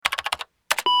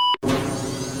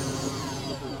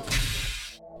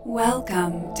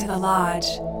Welcome to the Lodge.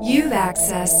 You've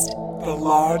accessed the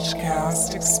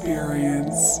Lodgecast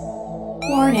experience.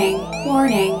 Warning,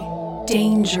 warning,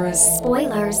 dangerous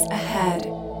spoilers ahead.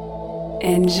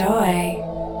 Enjoy.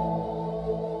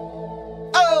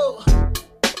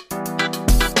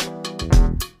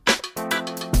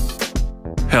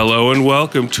 Hello and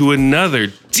welcome to another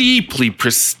deeply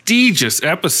prestigious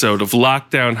episode of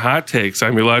Lockdown Hot Takes.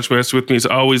 I'm your Lodge Master. With me as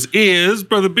always is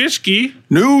Brother Bishki.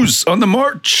 News on the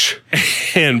march.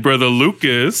 And Brother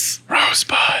Lucas.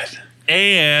 Rosebud.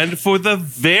 And for the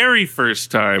very first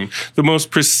time, the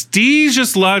most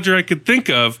prestigious lodger I could think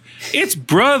of, it's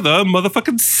Brother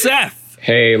motherfucking Seth.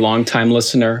 Hey, long-time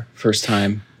listener,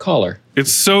 first-time caller.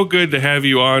 It's so good to have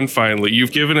you on finally.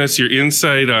 You've given us your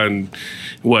insight on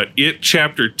It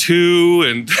Chapter 2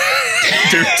 and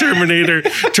Terminator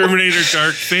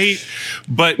Dark Fate.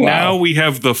 But Now we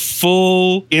have the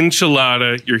full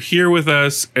enchilada. You're here with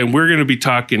us, and we're going to be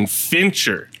talking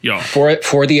Fincher, y'all.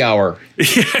 For the hour.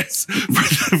 Yes,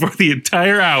 for the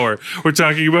entire hour, we're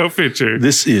talking about Fincher.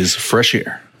 This is fresh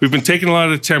air. We've been taking a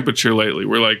lot of temperature lately.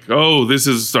 We're like, oh, this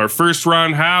is our first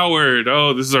Ron Howard.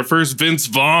 Oh, this is our first Vince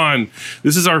Vaughn.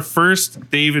 This is our first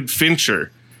David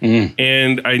Fincher.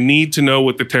 And I need to know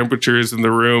what the temperature is in the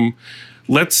room.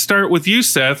 Let's start with you,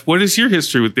 Seth. What is your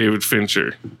history with David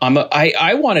Fincher?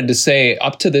 I wanted to say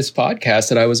up to this podcast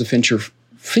that I was a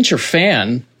Fincher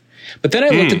fan, but then I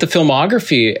looked at the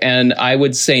filmography, and I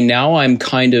would say now I'm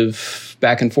kind of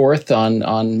back and forth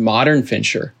on modern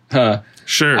Fincher.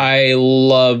 Sure. I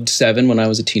loved Seven when I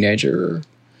was a teenager.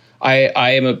 I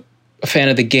am a fan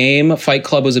of The Game. Fight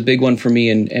Club was a big one for me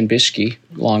and Bishki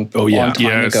long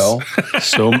time ago.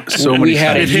 So we many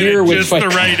had times. a year with just Fight the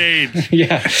Club. right age.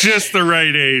 Yeah. Just the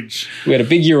right age. We had a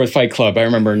big year with Fight Club. I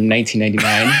remember in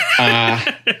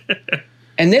 1999.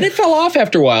 And then it fell off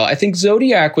after a while. I think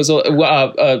Zodiac was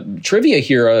trivia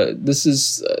here. This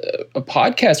is a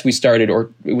podcast we started, or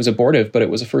it was abortive, but it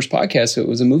was a first podcast. So it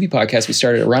was a movie podcast we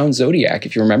started around Zodiac,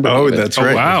 if you remember. Oh, that's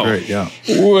right. Wow. That's right.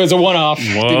 Yeah. Ooh, it was a one-off.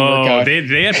 Whoa. Didn't work out.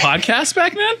 They had podcasts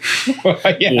back then?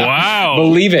 Yeah. Wow.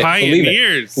 Believe it.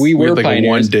 Pioneers. We We were had like pioneers.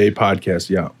 a one-day podcast.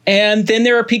 Yeah. And then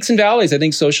there are peaks and valleys. I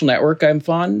think Social Network I'm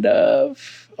fond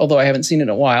of, although I haven't seen it in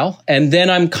a while. And then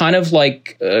I'm kind of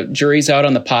like jury's out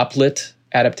on the pop lit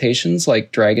adaptations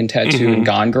like Dragon Tattoo and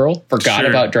Gone Girl. Forgot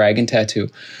about Dragon Tattoo.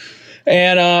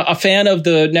 And a fan of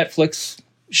the Netflix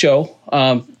show,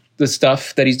 the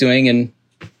stuff that he's doing, and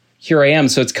here I am.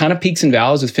 So it's kind of peaks and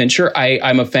valleys with Fincher.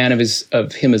 I'm a fan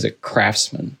of him as a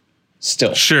craftsman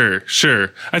still. Sure.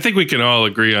 I think we can all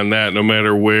agree on that, no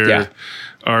matter where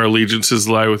our allegiances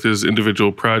lie with his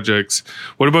individual projects.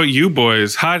 What about you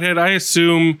boys? Hothead, I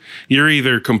assume you're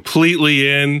either completely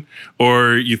in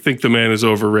or you think the man is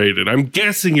overrated. I'm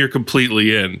guessing you're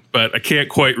completely in, but I can't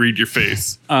quite read your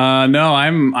face. No,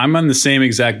 I'm on the same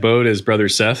exact boat as Brother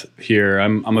Seth here.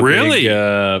 I'm a Really?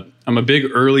 I'm a big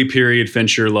early period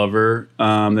Fincher lover. The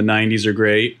 90s are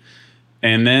great.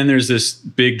 And then there's this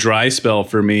big dry spell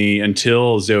for me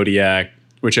until Zodiac,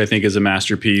 which I think is a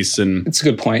masterpiece. And It's a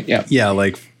good point. Yeah. yeah,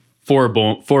 like four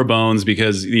bones,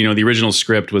 because the original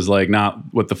script was like not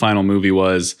what the final movie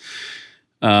was.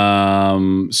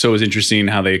 So it was interesting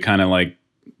how they kind of like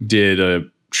did a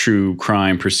true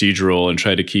crime procedural and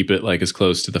tried to keep it like as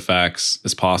close to the facts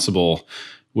as possible,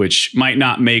 which might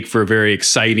not make for a very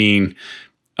exciting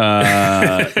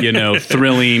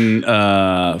thrilling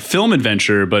film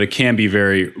adventure, but it can be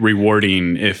very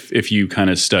rewarding if you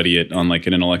kind of study it on like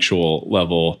an intellectual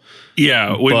level.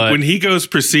 Yeah, when he goes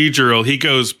procedural, he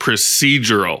goes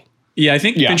procedural. Yeah, I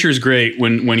think Fincher's great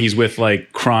when he's with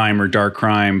like crime or dark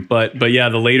crime, but yeah,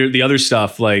 the other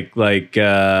stuff like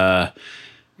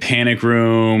Panic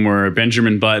Room or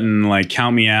Benjamin Button, like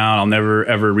count me out. I'll never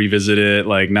ever revisit it.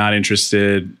 Like not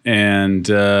interested. And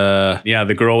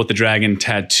The Girl with the Dragon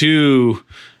Tattoo,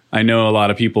 I know a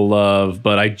lot of people love,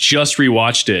 but I just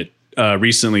rewatched it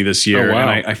recently this year. Oh, wow.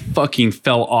 And I fucking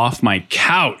fell off my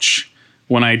couch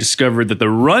when I discovered that the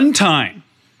runtime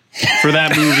for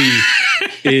that movie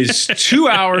is 2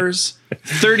 hours,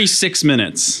 36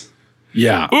 minutes.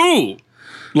 Yeah. Ooh!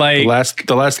 Like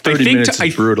The last 30 minutes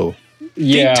is brutal.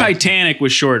 think Titanic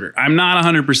was shorter. I'm not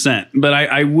 100%, but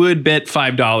I would bet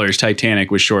 $5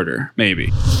 Titanic was shorter,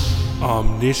 maybe.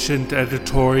 Omniscient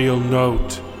editorial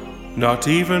note. Not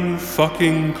even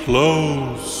fucking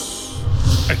close.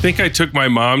 I think I took my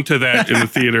mom to that in the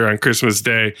theater on Christmas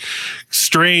Day.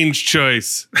 Strange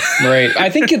choice. Right. I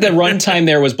think the runtime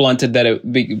there was blunted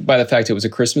by the fact it was a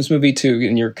Christmas movie too,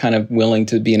 and you're kind of willing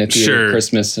to be in a theater at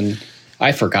Christmas, and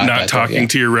I forgot Not that. talking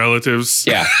to your relatives.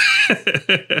 Yeah.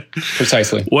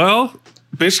 Precisely. Well,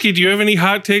 Bishke, do you have any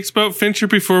hot takes about Fincher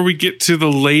before we get to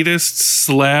the latest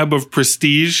slab of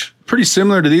prestige? Pretty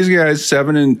similar to these guys.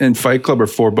 7 and Fight Club are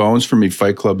 4 bones for me.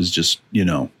 Fight Club is just,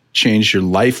 changed your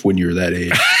life when you're that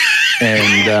age.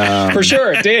 And for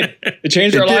sure, it did. It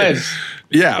changed our lives.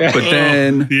 Yeah, but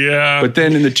then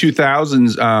in the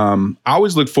 2000s, I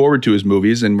always look forward to his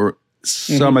movies, and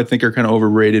some I think are kind of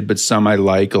overrated, but some I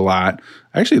like a lot.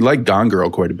 I actually like Gone Girl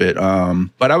quite a bit,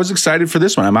 but I was excited for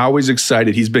this one. I'm always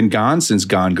excited. He's been gone since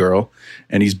Gone Girl,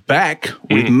 and he's back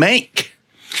with Mank.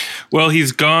 Well,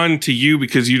 he's gone to you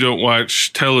because you don't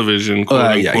watch television.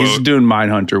 Yeah, he's doing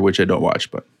Mindhunter, which I don't watch,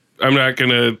 but I'm not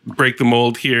going to break the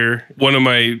mold here. One of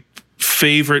my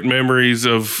favorite memories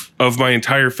of my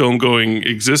entire film going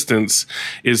existence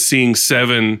is seeing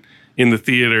 7 in the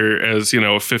theater as, a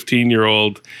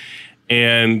 15-year-old,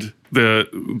 and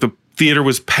the theater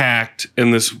was packed,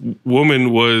 and this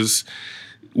woman was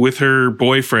with her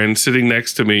boyfriend sitting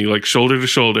next to me, like shoulder to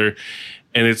shoulder.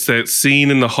 And it's that scene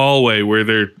in the hallway where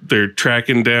they're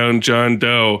tracking down John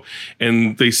Doe,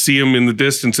 and they see him in the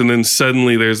distance, and then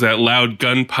suddenly there's that loud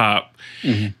gun pop,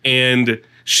 and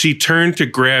she turned to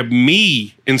grab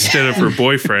me instead of her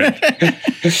boyfriend.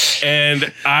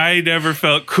 And I never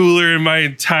felt cooler in my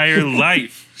entire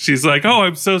life. She's like, "Oh,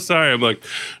 I'm so sorry." I'm like,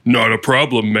 "Not a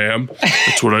problem, ma'am.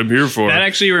 That's what I'm here for." That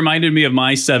actually reminded me of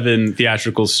my 7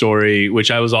 theatrical story, which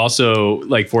I was also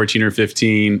like 14 or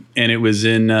 15. And it was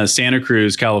in Santa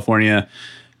Cruz, California.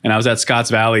 And I was at Scotts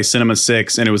Valley Cinema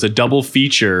 6, and it was a double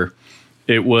feature.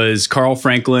 It was Carl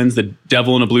Franklin's The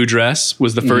Devil in a Blue Dress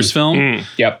was the first film.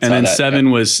 Yep. And then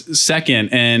 7 was second.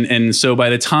 And so by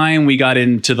the time we got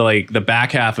into the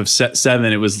back half of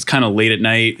 7, it was kind of late at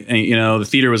night. And, the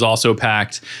theater was also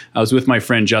packed. I was with my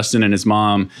friend Justin and his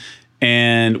mom.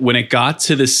 And when it got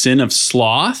to the Sin of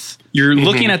Sloth, you're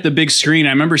looking at the big screen.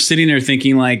 I remember sitting there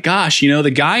thinking like, gosh, the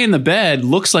guy in the bed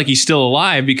looks like he's still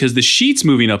alive because the sheet's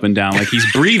moving up and down, like he's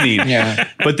breathing.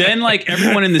 But then like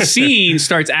everyone in the scene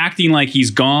starts acting like he's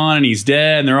gone and he's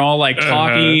dead, and they're all like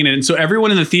talking. And so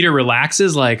everyone in the theater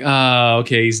relaxes like, oh,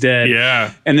 okay, he's dead.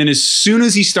 Yeah. And then as soon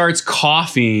as he starts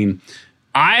coughing,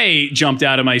 I jumped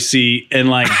out of my seat and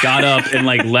like got up and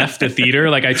like left the theater.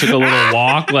 Like I took a little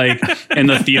walk like in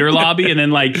the theater lobby, and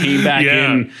then like came back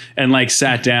in and like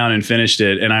sat down and finished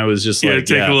it. And I was just like,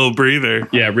 take a little breather.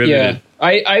 Yeah, riveted. Yeah.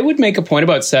 I would make a point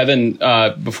about 7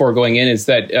 before going in is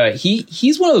that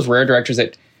he's one of those rare directors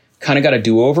that kind of got a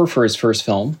do-over for his first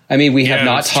film. I mean, we have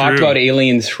not talked about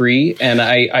Alien 3, and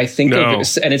I think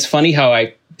and it's funny how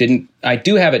I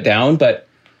do have it down, but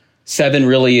 7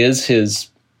 really is his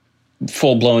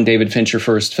full-blown David Fincher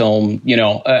first film.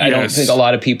 I don't think a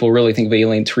lot of people really think of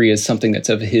Alien 3 as something that's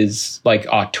of his like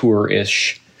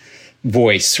auteur-ish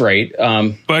voice, right?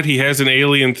 But he has an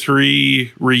Alien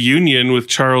 3 reunion with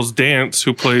Charles Dance,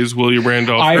 who plays William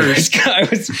Randolph Hearst. I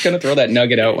was going to throw that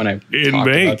nugget out when I in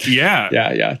Mank.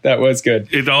 Yeah, that was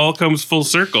good. It all comes full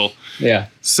circle. Yeah.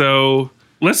 So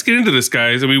let's get into this,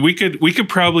 guys. I mean, we could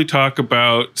probably talk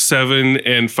about 7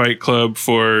 and Fight Club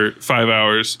for 5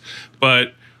 hours,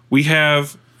 but we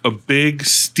have a big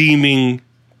steaming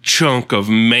chunk of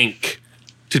Mank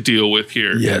to deal with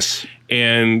here. Yes.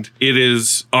 And it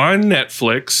is on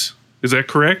Netflix. Is that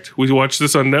correct? We watched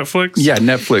this on Netflix? Yeah,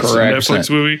 Netflix. Correct. Netflix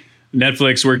movie?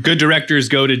 Netflix, where good directors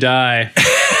go to die.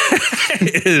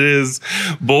 It is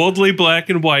boldly black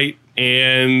and white.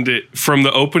 And from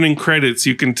the opening credits,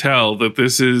 you can tell that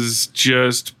this is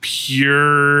just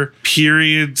pure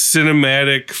period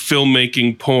cinematic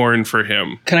filmmaking porn for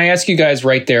him. Can I ask you guys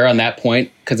right there on that point,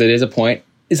 because it is a point,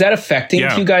 is that affecting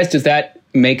you guys? Does that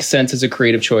make sense as a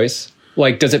creative choice?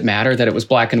 Like, does it matter that it was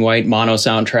black and white, mono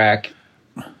soundtrack?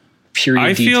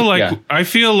 I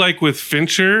feel like with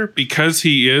Fincher, because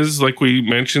he is, like we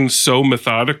mentioned, so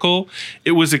methodical,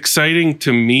 it was exciting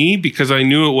to me because I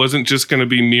knew it wasn't just going to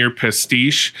be mere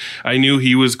pastiche. I knew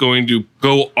he was going to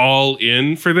go all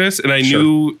in for this, and I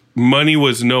knew money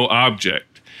was no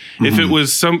object. If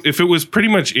it was pretty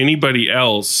much anybody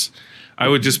else, I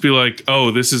would just be like,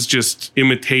 oh, this is just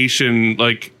imitation.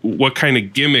 Like, what kind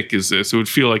of gimmick is this? It would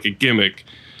feel like a gimmick.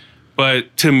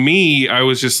 But to me, I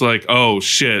was just like, oh,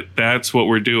 shit, that's what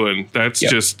we're doing. That's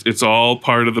just, it's all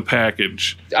part of the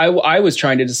package. I was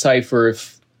trying to decipher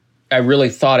if I really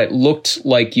thought it looked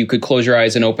like you could close your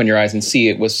eyes and open your eyes and see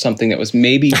it was something that was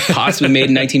maybe possibly made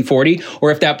in 1940, or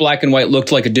if that black and white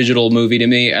looked like a digital movie to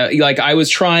me. Like, I was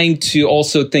trying to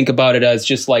also think about it as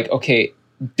just like, okay,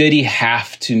 did he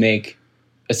have to make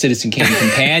a Citizen Kane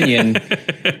companion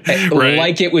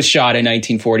like it was shot in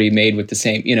 1940, made with the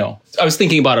same, I was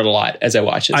thinking about it a lot as I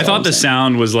watched it. I thought the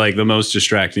sound was like the most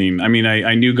distracting. I mean,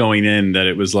 I knew going in that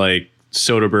it was like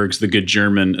Soderbergh's The Good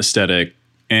German aesthetic.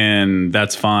 and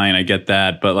that's fine. I get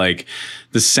that. But like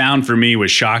the sound for me was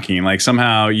shocking. Like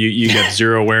somehow you get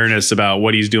zero awareness about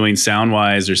what he's doing sound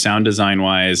wise or sound design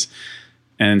wise.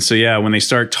 And so, yeah, when they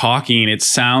start talking, it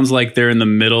sounds like they're in the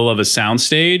middle of a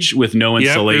soundstage with no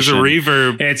installation. There's a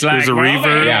reverb. It's like, there's a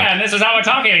reverb. Yeah, and this is how we're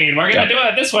talking. We're going to do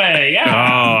it this way. Yeah.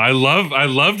 Oh, I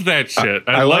loved that shit.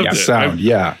 I loved like the sound.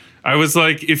 I was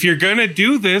like, if you're going to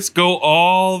do this, go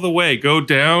all the way. Go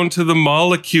down to the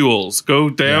molecules. Go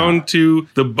down to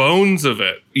the bones of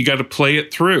it. You got to play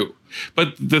it through.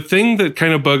 But the thing that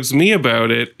kind of bugs me about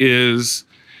it is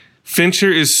Fincher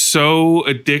is so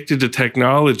addicted to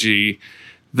technology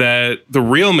that the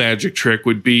real magic trick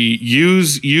would be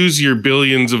use your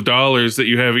billions of dollars that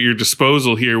you have at your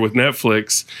disposal here with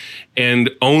Netflix and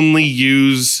only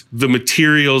use the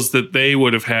materials that they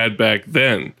would have had back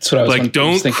then. That's what I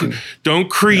was thinking. Don't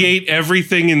create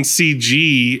everything in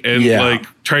CG and like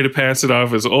try to pass it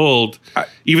off as old.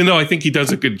 Even though I think he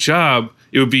does a good job,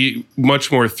 it would be much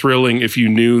more thrilling if you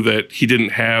knew that he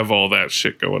didn't have all that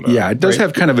shit going on. Yeah, it does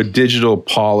have kind of a digital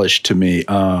polish to me.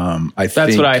 That's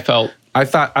what I felt. I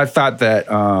thought that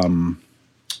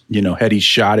had he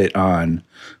shot it on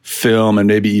film and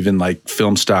maybe even like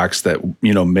film stocks that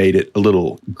made it a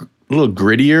little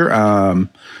grittier,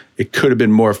 it could have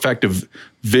been more effective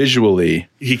visually.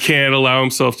 He can't allow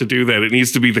himself to do that. It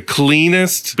needs to be the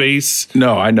cleanest base.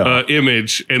 No, I know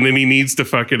image, and then he needs to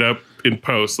fuck it up in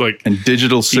post, like and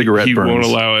digital cigarette burns. He won't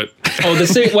allow it. Oh,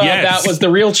 that was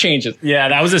the real changes. Yeah,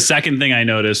 that was the second thing I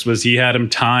noticed was he had him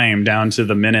timed down to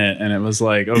the minute, and it was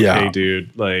like, okay,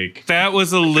 dude, like that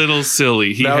was a little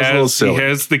silly. He has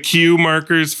the cue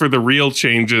markers for the real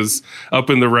changes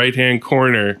up in the right hand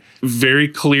corner very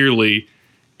clearly.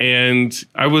 And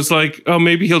I was like, oh,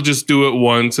 maybe he'll just do it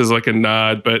once as like a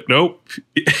nod. But nope.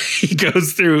 He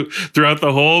goes throughout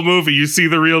the whole movie. You see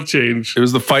the real change. It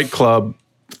was the Fight Club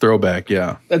throwback.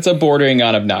 Yeah. That's a bordering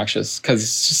on obnoxious because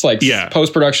it's just like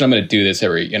post-production. I'm going to do this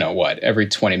every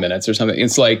 20 minutes or something.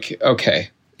 It's like, okay,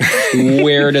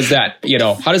 where does that,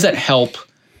 how does that help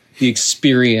the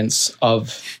experience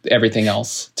of everything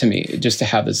else to me, just to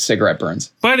have the cigarette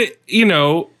burns? But,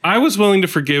 I was willing to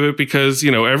forgive it because,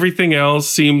 everything else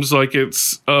seems like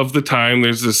it's of the time.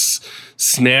 There's this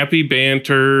snappy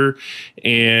banter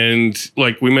and,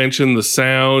 like we mentioned, the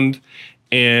sound.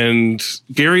 And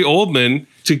Gary Oldman,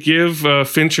 to give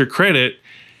Fincher credit,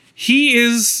 he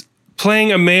is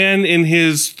playing a man in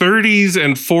his 30s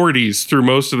and 40s through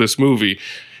most of this movie.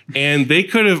 And they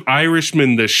could have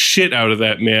Irishman the shit out of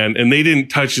that man, and they didn't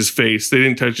touch his face. They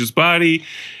didn't touch his body.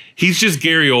 He's just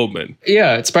Gary Oldman.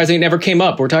 Yeah, it's surprising it never came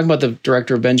up. We're talking about the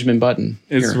director of Benjamin Button.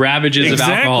 It's ravages of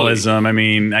alcoholism. I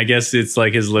mean, I guess it's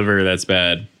like his liver that's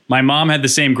bad. My mom had the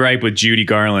same gripe with Judy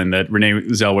Garland that Renee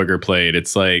Zellweger played.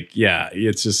 It's like,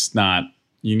 it's just not.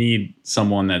 You need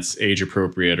someone that's age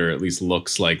appropriate or at least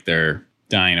looks like they're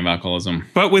dying of alcoholism.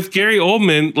 But with Gary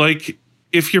Oldman, like,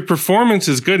 if your performance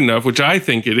is good enough, which I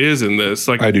think it is in this,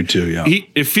 like I do too, yeah.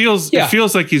 It feels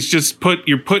like he's just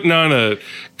you're putting on a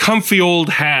comfy old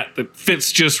hat that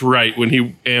fits just right when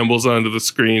he ambles onto the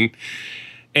screen.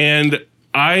 And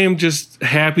I am just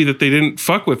happy that they didn't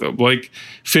fuck with him. Like,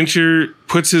 Fincher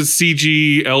puts his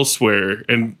CG elsewhere,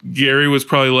 and Gary was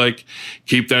probably like,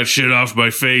 keep that shit off my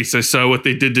face. I saw what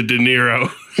they did to De Niro.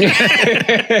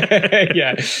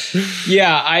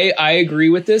 Yeah, I agree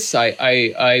with this.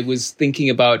 I was thinking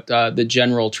about the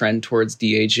general trend towards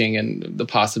de-aging and the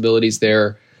possibilities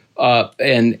there.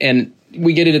 And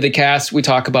we get into the cast. We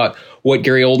talk about what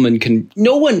Gary Oldman can.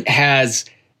 No one has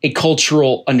a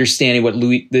cultural understanding what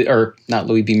not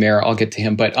Louis B. Mayer, I'll get to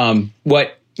him, but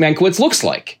what Mankiewicz looks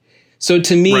like. So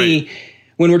to me,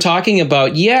 when we're talking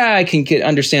about, I can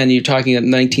understand you're talking at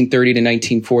 1930 to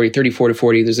 1940, 34 to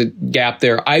 40, there's a gap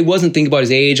there. I wasn't thinking about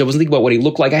his age. I wasn't thinking about what he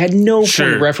looked like. I had no point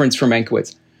of reference for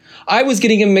Mankiewicz. I was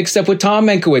getting him mixed up with Tom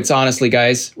Mankiewicz, honestly,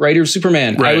 guys, writer of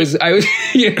Superman. Right. I was,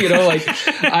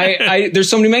 there's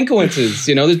so many Mankiewiczes,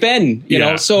 there's Ben,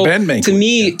 so Ben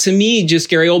Mankiewicz, to me, just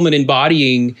Gary Oldman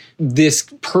embodying this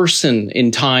person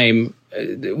in time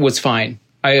was fine.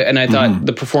 I thought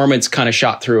the performance kind of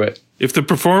shot through it. If the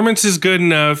performance is good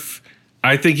enough,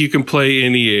 I think you can play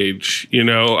any age.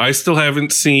 I still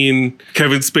haven't seen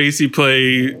Kevin Spacey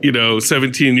play,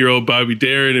 17-year-old Bobby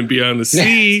Darin in Beyond the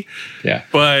Sea.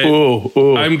 But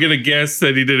I'm going to guess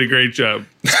that he did a great job.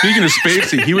 Speaking of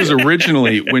Spacey, he was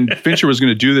originally, when Fincher was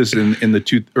going to do this in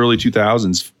the early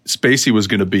 2000s, Spacey was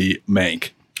going to be Mank.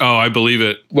 Oh, I believe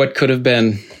it. What could have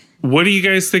been. What do you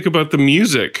guys think about the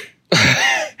music?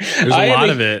 There's a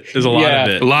lot of it. There's a lot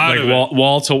of it.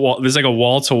 Wall to wall. There's like a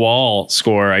wall to wall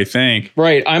score, I think.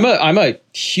 Right. I'm a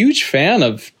huge fan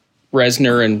of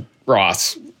Reznor and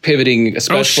Ross. pivoting,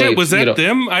 especially. Oh shit, was that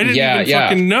them? I didn't even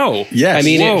fucking know. Yes. I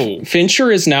mean,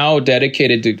 Fincher is now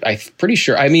dedicated to, I'm pretty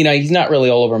sure, I mean, he's not really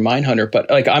all over Mindhunter, but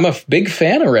like I'm a big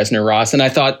fan of Reznor, Ross. And I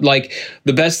thought like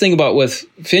the best thing about with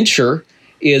Fincher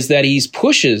is that he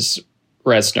pushes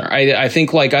Reznor. I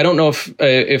think like, I don't know if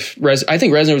I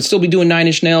think Reznor would still be doing Nine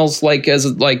Inch Nails like as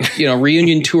like, you know,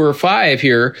 reunion tour 5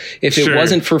 here if it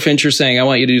wasn't for Fincher saying, I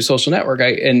want you to do Social Network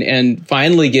and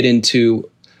finally get into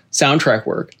soundtrack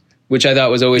work, which I thought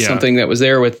was always something that was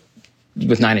there with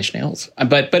Nine Inch Nails.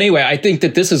 But anyway, I think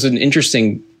that this is an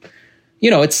interesting, you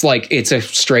know, it's like, it's a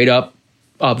straight up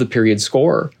of the period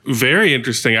score. Very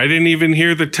interesting. I didn't even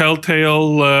hear the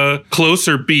telltale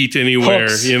closer beat anywhere,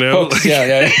 Hooks, you know? Hooks,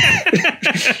 yeah.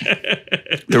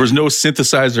 There was no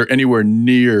synthesizer anywhere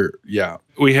near. Yeah.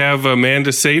 We have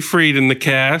Amanda Seyfried in the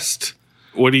cast.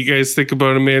 What do you guys think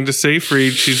about Amanda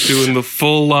Seyfried? She's doing the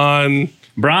full on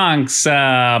Bronx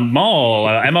Mall,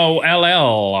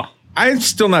 MOLL. I'm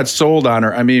still not sold on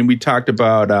her. I mean, we talked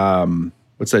about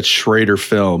what's that Schrader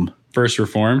film? First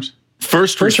Reformed.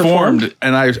 First Reformed,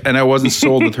 and I wasn't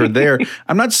sold with her there.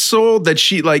 I'm not sold that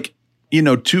she, like, you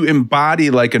know, to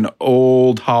embody like an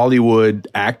old Hollywood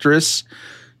actress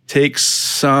takes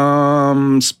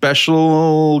some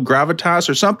special gravitas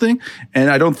or something.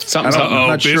 And I'm not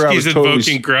sure I was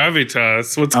invoking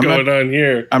gravitas. What's going on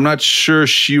here? I'm not sure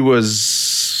she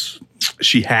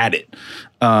had it.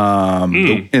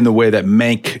 In the way that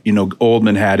Mank, you know,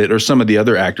 Oldman had it, or some of the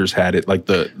other actors had it, like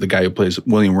the guy who plays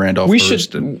William Randolph. We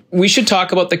should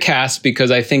talk about the cast, because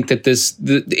I think that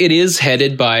it is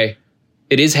headed by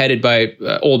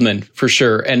Oldman for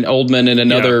sure, and Oldman in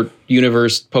another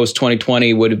universe post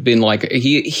 2020 would have been like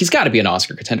he's got to be an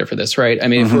Oscar contender for this, right? I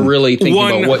mean, if we're really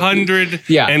thinking about what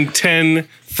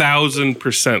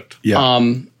 110,000%.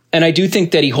 Yeah. And I do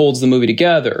think that he holds the movie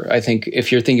together. I think if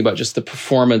you're thinking about just the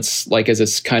performance, like as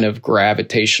this kind of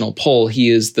gravitational pull, he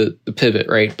is the pivot,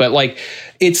 right? But like,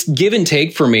 it's give and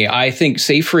take for me. I think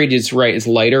Seyfried is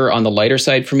lighter on the lighter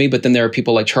side for me. But then there are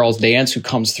people like Charles Dance who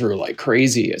comes through like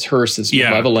crazy as Hearst, this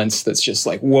malevolence that's just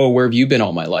like, whoa, where have you been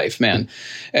all my life, man?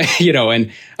 You know,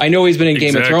 and I know he's been in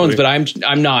Game of Thrones, but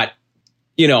I'm not,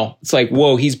 you know, it's like,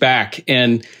 whoa, he's back.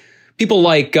 And people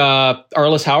like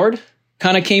Arliss Howard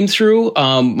kind of came through,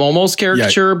 almost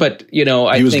caricature, but you know,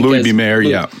 he was Louis B.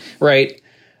 Mayer, right.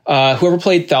 Whoever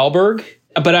played Thalberg,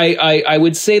 but I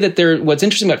would say that what's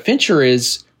interesting about Fincher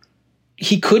is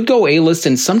he could go A-list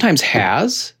and sometimes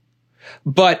has,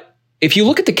 but if you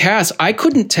look at the cast, I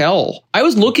couldn't tell. I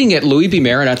was looking at Louis B.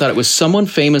 Mayer and I thought it was someone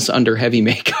famous under heavy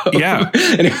makeup. Yeah.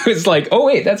 And it was like, oh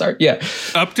wait, that's art. Yeah.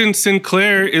 Upton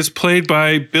Sinclair is played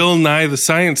by Bill Nye the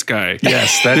Science Guy.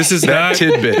 Yes. This is that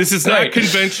tidbit. This is not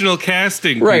conventional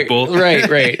casting, people.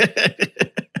 Right.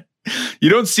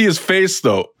 You don't see his face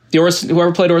though.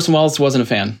 Whoever played Orson Welles wasn't a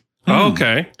fan. Oh,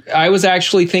 okay. I was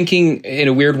actually thinking in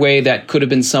a weird way that could have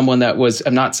been someone that was,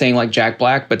 I'm not saying like Jack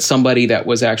Black, but somebody that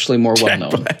was actually more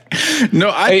well-known. No,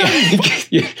 I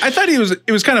thought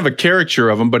it was kind of a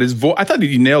caricature of him, but his voice, I thought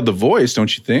he nailed the voice,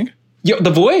 don't you think? Yeah, the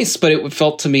voice, but it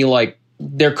felt to me like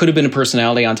there could have been a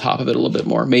personality on top of it a little bit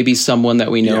more. Maybe someone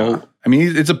that we know. Yeah. I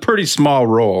mean, it's a pretty small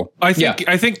role. I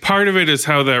think part of it is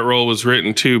how that role was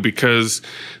written too, because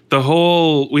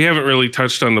we haven't really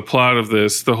touched on the plot of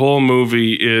this. The whole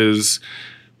movie is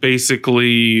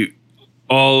basically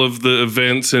all of the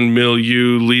events and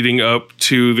milieu leading up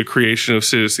to the creation of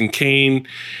Citizen Kane.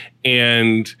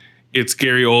 And it's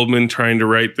Gary Oldman trying to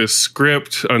write this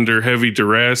script under heavy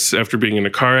duress after being in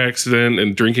a car accident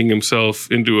and drinking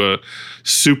himself into a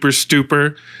super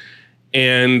stupor.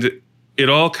 And it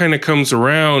all kind of comes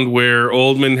around where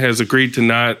Oldman has agreed to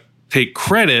not take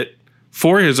credit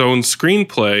for his own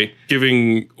screenplay,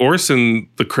 giving Orson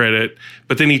the credit,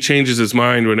 but then he changes his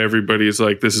mind when everybody is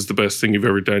like, this is the best thing you've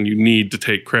ever done. You need to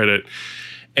take credit.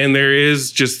 And there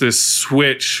is just this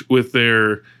switch with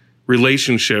their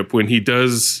relationship when he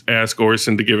does ask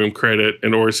Orson to give him credit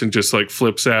and Orson just like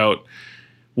flips out,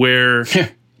 where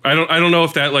I don't know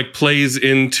if that like plays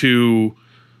into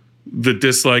the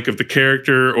dislike of the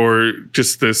character or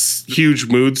just this huge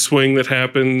mood swing that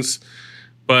happens.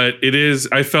 But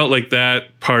I felt like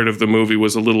that part of the movie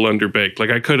was a little underbaked.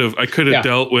 Like I could have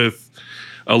dealt with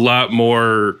a lot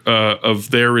more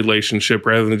of their relationship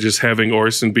rather than just having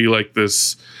Orson be like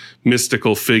this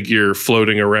mystical figure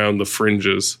floating around the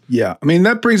fringes. Yeah. I mean,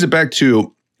 that brings it back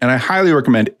to, and I highly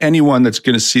recommend anyone that's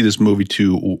going to see this movie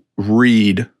to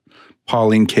read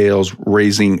Pauline Kael's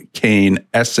Raising Cain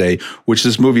essay, which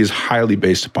this movie is highly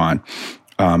based upon.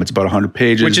 It's about 100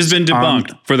 pages. Which has been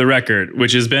debunked, for the record,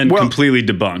 which has been completely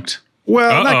debunked.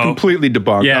 Well, not completely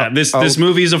debunked. Yeah, this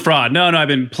movie is a fraud. No, I've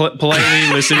been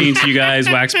politely listening to you guys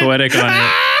wax poetic on it.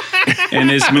 And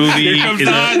this movie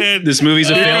this movie's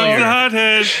a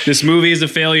failure. This movie is a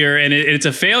failure, and it's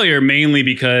a failure mainly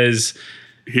because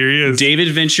here he is.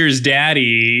 David Fincher's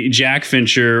daddy, Jack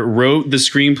Fincher, wrote the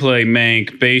screenplay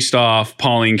Mank based off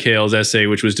Pauline Kael's essay,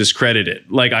 which was discredited.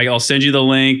 Like, I'll send you the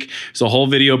link. It's a whole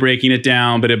video breaking it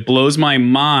down, but it blows my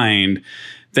mind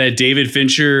that David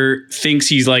Fincher thinks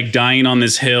he's like dying on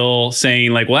this hill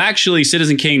saying like, well, actually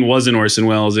Citizen Kane wasn't Orson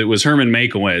Welles. It was Herman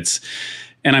Mankiewicz.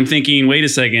 And I'm thinking, wait a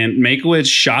second, Mankiewicz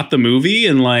shot the movie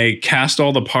and like cast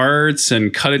all the parts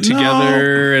and cut it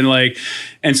together and like,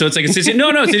 and so it's like, it's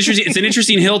an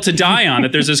interesting hill to die on,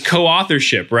 that there's this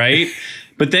co-authorship, right?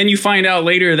 But then you find out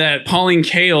later that Pauline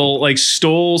Kael like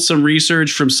stole some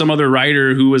research from some other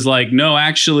writer who was like, no,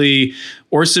 actually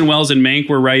Orson Welles and Mank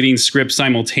were writing scripts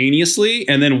simultaneously,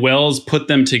 and then Welles put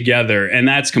them together. And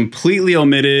that's completely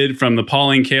omitted from the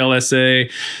Pauline Kael essay.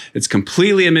 It's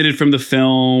completely omitted from the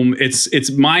film.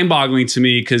 It's mind-boggling to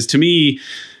me, because to me,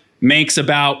 Mank's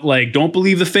about like, don't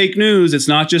believe the fake news. It's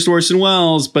not just Orson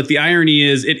Welles. But the irony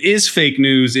is, it is fake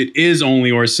news. It is only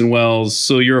Orson Welles.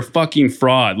 So you're a fucking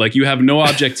fraud. Like, you have no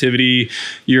objectivity.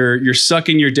 You're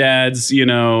sucking your dad's,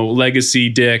 legacy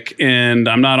dick, and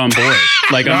I'm not on board.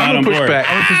 Like, I'm not on board. I'm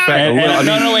gonna push back.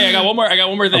 No, wait. I got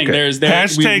one more thing. Okay.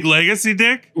 Hashtag legacy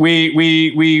dick.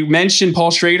 We mentioned Paul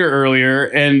Schrader earlier,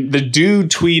 and the dude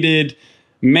tweeted,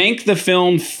 Mank the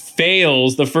film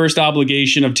fails the first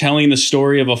obligation of telling the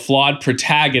story of a flawed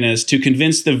protagonist to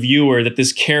convince the viewer that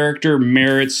this character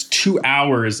merits 2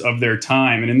 hours of their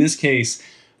time. And in this case,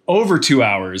 over 2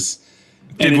 hours.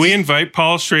 Did we invite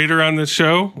Paul Schrader on this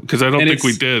show? Because I don't think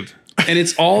we did. And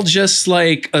it's all just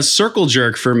like a circle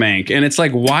jerk for Mank. And it's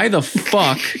like, why the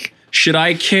fuck should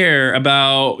I care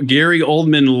about Gary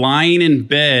Oldman lying in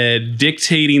bed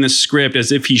dictating the script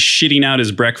as if he's shitting out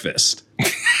his breakfast?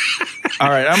 All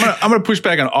right, I'm gonna push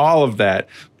back on all of that,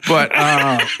 but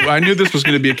I knew this was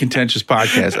going to be a contentious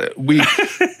podcast.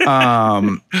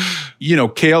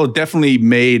 Kael definitely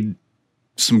made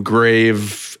some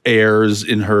grave errors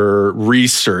in her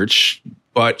research,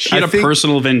 but she had a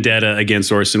personal vendetta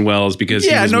against Orson Welles because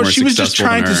he was more successful she was just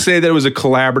trying to say that it was a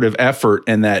collaborative effort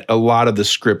and that a lot of the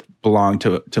script belonged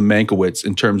to Mankiewicz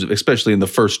in terms of, especially in the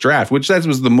first draft, which that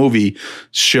was the movie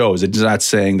shows. It's not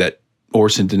saying that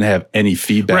Orson didn't have any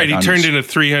feedback. Right, he turned in a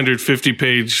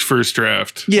 350-page first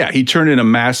draft. Yeah, he turned in a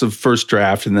massive first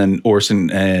draft, and then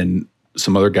Orson and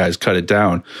some other guys cut it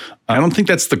down. I don't think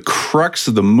that's the crux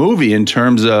of the movie in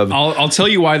terms of... I'll tell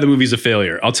you why the movie's a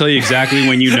failure. I'll tell you exactly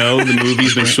when you know the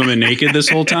movie's been swimming naked this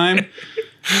whole time.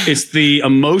 It's the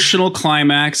emotional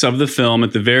climax of the film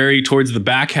towards the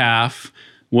back half.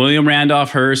 William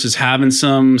Randolph Hearst is having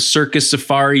some circus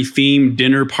safari themed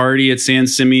dinner party at San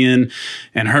Simeon,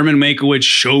 and Herman Mankiewicz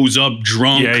shows up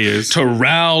drunk to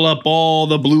rile up all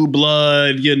the blue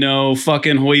blood,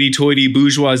 fucking hoity-toity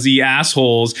bourgeoisie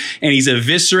assholes, and he's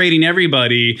eviscerating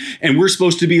everybody, and we're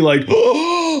supposed to be like,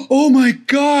 oh my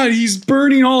God, he's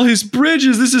burning all his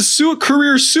bridges. This is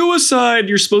career suicide.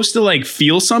 You're supposed to like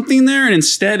feel something there, and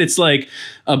instead it's like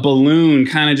a balloon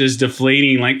kind of just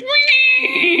deflating like...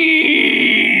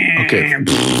 Okay,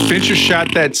 Fincher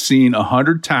shot that scene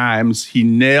 100 times. He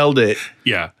nailed it.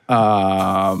 Yeah.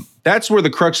 That's where the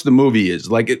crux of the movie is.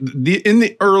 Like in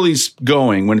the early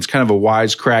going, when it's kind of a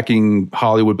wisecracking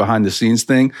Hollywood behind the scenes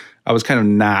thing, I was kind of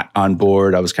not on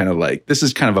board. I was kind of like, this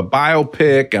is kind of a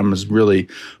biopic.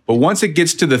 But once it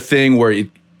gets to the thing where it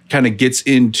kind of gets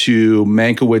into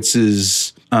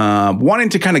Mankiewicz's wanting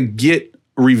to kind of get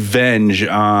revenge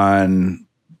on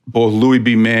both Louis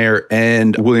B. Mayer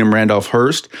and William Randolph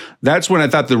Hearst, that's when I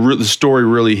thought the story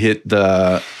really hit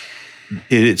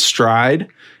its stride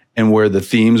and where the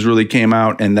themes really came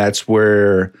out. And that's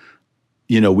where,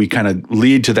 we kind of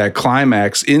lead to that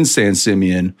climax in San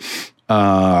Simeon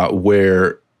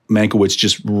where Mankiewicz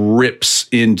just rips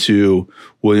into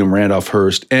William Randolph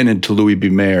Hearst and into Louis B.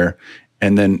 Mayer.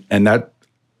 And that,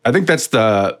 I think that's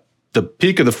the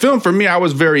peak of the film. For me, I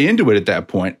was very into it at that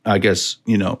point. I guess,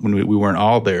 when we weren't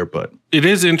all there, but. It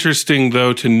is interesting,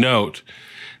 though, to note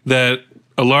that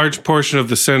a large portion of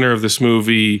the center of this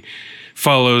movie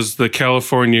follows the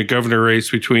California governor race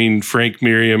between Frank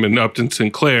Merriam and Upton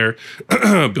Sinclair,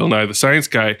 Bill Nye the Science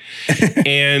Guy.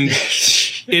 And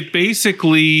it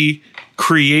basically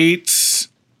creates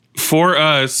for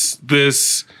us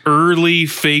this early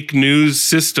fake news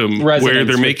system where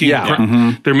they're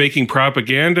making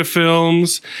propaganda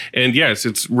films, and yes,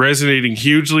 it's resonating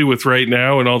hugely with right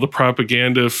now and all the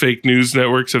propaganda fake news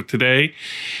networks of today.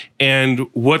 And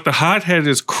what the hothead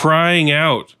is crying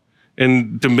out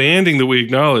and demanding that we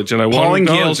acknowledge, and I want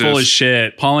to acknowledge full of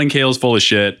shit. Pauline Kael's full of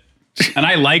shit, and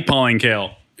I like Pauline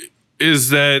Kael. Is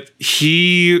that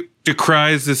he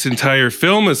decries this entire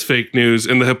film as fake news,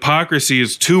 and the hypocrisy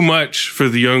is too much for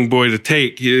the young boy to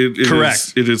take.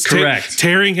 Correct. It is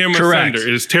tearing him asunder.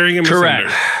 It is tearing him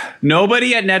asunder.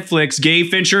 Nobody at Netflix gave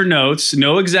Fincher notes.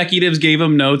 No executives gave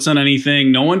him notes on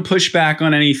anything. No one pushed back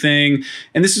on anything.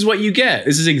 And this is what you get.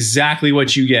 This is exactly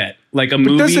what you get. Like a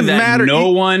movie that no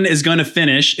one is going to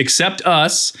finish except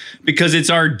us because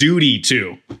it's our duty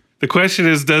to. The question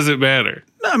is, does it matter?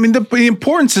 No, I mean, the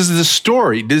importance is the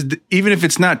story. Even if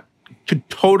it's not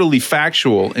totally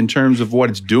factual in terms of what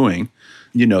it's doing,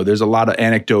 there's a lot of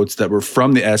anecdotes that were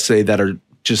from the essay that are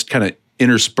just kind of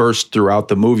interspersed throughout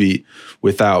the movie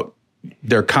without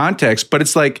their context. But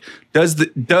it's like,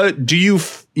 do you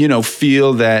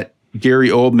feel that Gary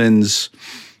Oldman's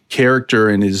character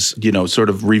and his sort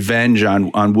of revenge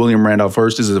on William Randolph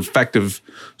Hearst is effective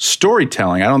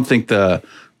storytelling? I don't think the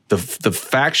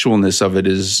factualness of it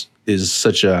is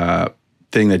such a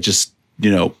thing that just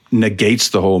negates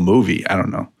the whole movie. I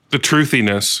don't know. The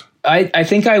truthiness. I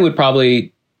think I would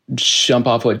probably jump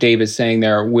off what Dave is saying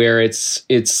there, where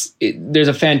there's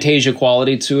a Fantasia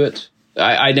quality to it.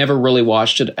 I never really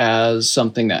watched it as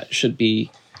something that should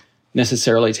be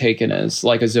necessarily taken as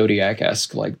like a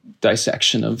Zodiac-esque like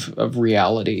dissection of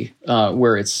reality,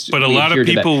 where it's. But a lot of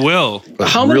people will.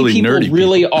 How many people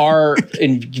really are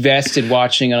invested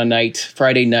watching on a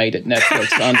Friday night at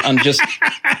Netflix on just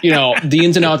the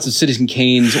ins and outs of Citizen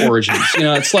Kane's origins?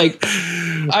 It's like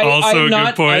also a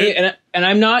good point. And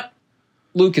I'm not,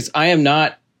 Lucas. I am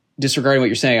not disregarding what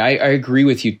you're saying. I agree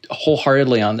with you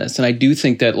wholeheartedly on this, and I do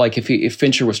think that like if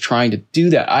Fincher was trying to do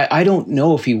that, I don't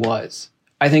know if he was.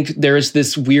 I think there's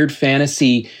this weird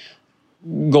fantasy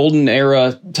golden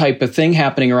era type of thing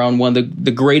happening around one of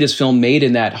the greatest film made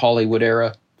in that Hollywood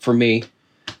era for me.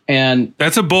 And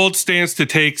that's a bold stance to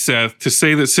take, Seth, to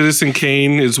say that Citizen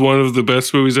Kane is one of the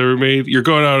best movies ever made. You're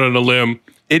going out on a limb.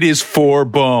 It is 4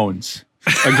 bones.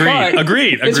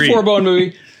 Agreed. It's a 4-bone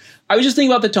movie. I was just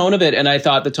thinking about the tone of it, and I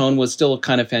thought the tone was still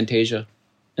kind of Fantasia.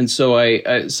 And so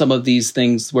I some of these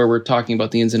things where we're talking about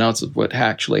the ins and outs of what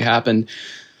actually happened,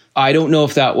 I don't know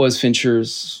if that was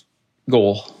Fincher's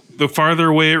goal. The farther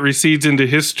away it recedes into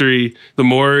history, the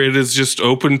more it is just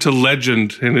open to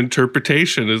legend and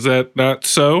interpretation. Is that not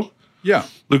so? Yeah.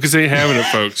 Lucas ain't having it,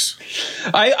 folks.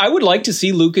 I would like to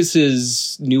see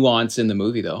Lucas's nuance in the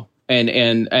movie, though.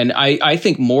 And I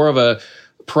think more of a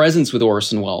presence with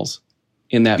Orson Welles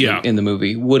in that in the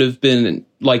movie would have been,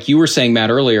 like you were saying, Matt,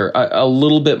 earlier, a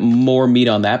little bit more meat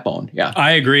on that bone. Yeah,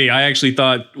 I agree. I actually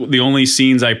thought the only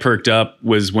scenes I perked up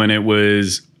was when it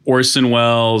was Orson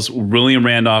Welles, William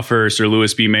Randolph Hearst, or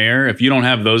Louis B. Mayer. If you don't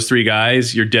have those 3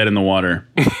 guys, you're dead in the water.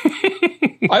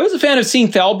 I was a fan of seeing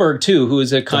Thalberg too, who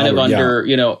is a kind of under,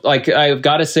 like I've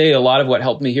got to say, a lot of what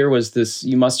helped me here was this.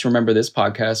 You Must Remember This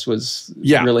podcast was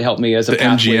really helped me as a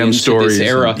pathway into stories this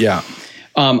era.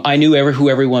 I knew who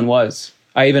everyone was.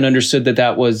 I even understood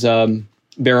that was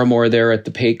Barrymore there at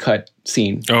the pay cut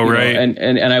scene. Oh, right.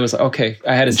 And I was okay.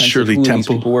 I had a sense Shirley of who Temple. these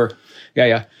people were.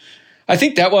 Yeah. I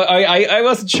think that was. I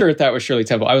wasn't sure if that was Shirley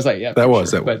Temple. I was like, yeah, that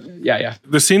was. But yeah.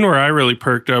 The scene where I really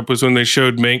perked up was when they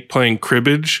showed Mank playing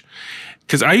cribbage.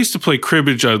 Because I used to play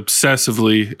cribbage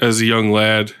obsessively as a young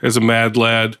lad, as a mad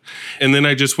lad. And then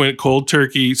I just went cold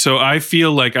turkey. So I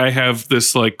feel like I have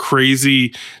this like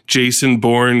crazy Jason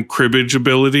Bourne cribbage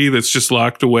ability that's just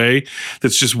locked away,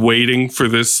 that's just waiting for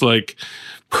this like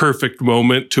perfect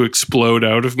moment to explode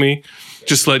out of me.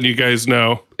 Just letting you guys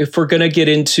know. If we're going to get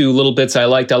into little bits I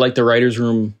liked the writer's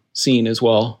room scene as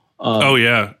well. Oh,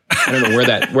 yeah. I don't know where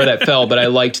that fell, but I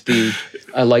liked the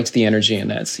energy in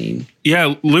that scene.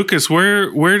 Yeah, Lucas,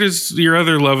 where does your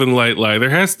other love and light lie?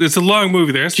 It's a long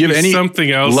movie. There has to be something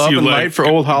else. Love you and like light for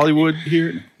old Hollywood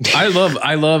here. I love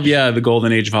the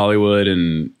golden age of Hollywood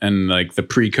and like the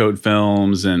pre-code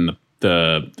films and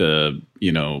the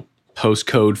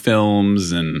post-code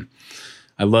films, and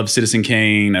I love Citizen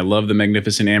Kane. I love The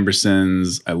Magnificent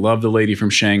Ambersons. I love The Lady from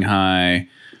Shanghai.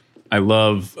 I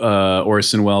love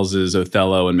Orson Welles'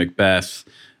 Othello and Macbeth.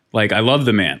 Like, I love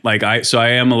the man. Like, I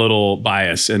am a little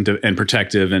biased and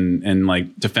protective and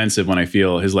like defensive when I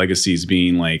feel his legacy is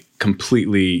being like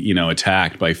completely,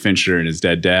 attacked by Fincher and his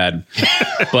dead dad.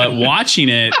 But watching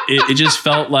it just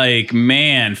felt like,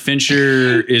 man,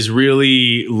 Fincher is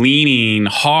really leaning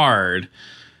hard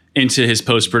into his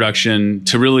post-production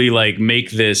to really like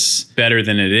make this better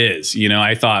than it is.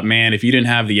 I thought, man, if you didn't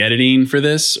have the editing for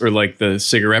this or like the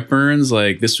cigarette burns,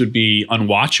 like this would be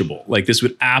unwatchable. Like this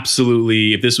would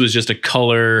absolutely, if this was just a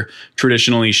color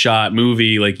traditionally shot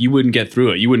movie, like you wouldn't get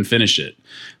through it. You wouldn't finish it.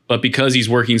 But because he's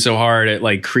working so hard at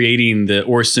like creating the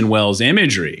Orson Welles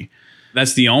imagery,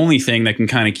 that's the only thing that can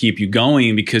kind of keep you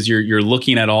going, because you're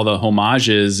looking at all the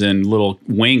homages and little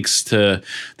winks to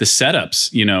the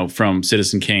setups, you know, from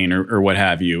Citizen Kane or what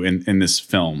have you in this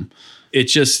film. It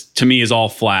just, to me, is all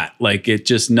flat. Like, it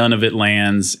just, none of it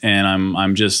lands, and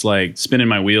I'm just like spinning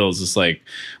my wheels, just like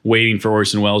waiting for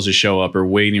Orson Welles to show up, or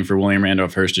waiting for William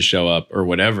Randolph Hearst to show up, or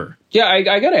whatever. Yeah,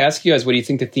 I got to ask you guys, what do you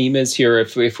think the theme is here?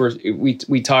 If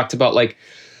we talked about like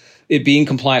it being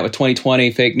compliant with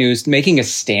 2020 fake news, making a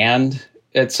stand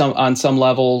on some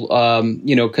level,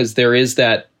 you know, because there is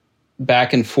that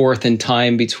back and forth in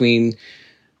time between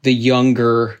the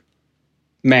younger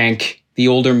Mank, the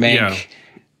older Mank. Yeah.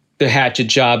 The hatchet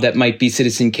job that might be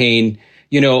Citizen Kane,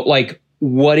 you know, like,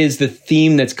 what is the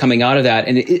theme that's coming out of that?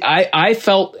 And I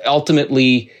felt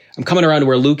ultimately, I'm coming around to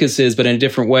where Lucas is, but in a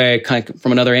different way, kind of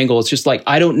from another angle. It's just like,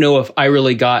 I don't know if I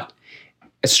really got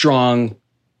a strong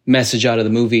message out of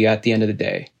the movie at the end of the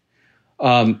day.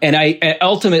 And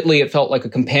ultimately it felt like a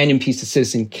companion piece to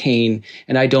Citizen Kane.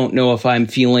 And I don't know if I'm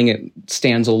feeling it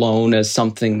stands alone as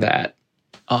something that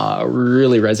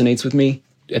really resonates with me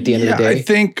at the end of the day. I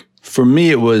think, for me,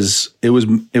 it was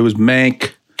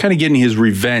Mank kind of getting his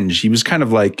revenge. He was kind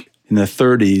of like in the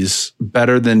 30s,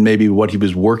 better than maybe what he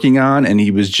was working on, and he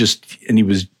was just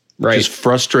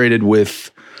frustrated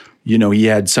with, you know, he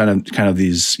had kind of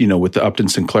these, you know, with the Upton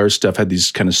Sinclair stuff, had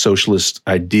these kind of socialist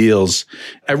ideals.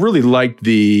 I really liked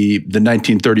the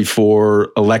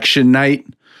 1934 election night.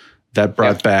 That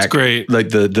brought back great.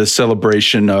 Like the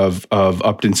celebration of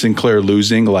Upton Sinclair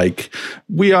losing. Like,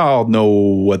 we all know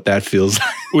what that feels like.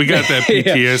 We got that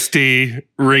PTSD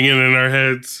ringing in our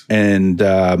heads. And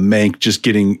Mank just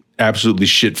getting absolutely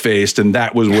shit-faced. And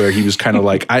that was where he was kind of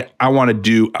like, I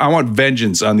want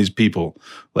vengeance on these people.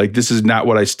 Like, this is not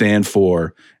what I stand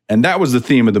for. And that was the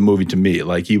theme of the movie to me.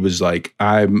 Like, he was like,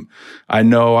 I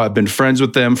know I've been friends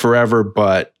with them forever,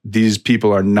 but these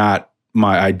people are not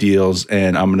my ideals,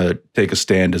 and I'm going to take a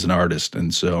stand as an artist.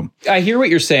 And so I hear what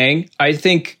you're saying. I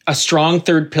think a strong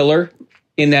third pillar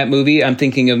in that movie, I'm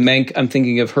thinking of Mank, I'm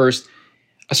thinking of Hearst.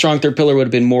 A strong third pillar would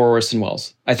have been more Orson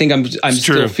Welles. I think I'm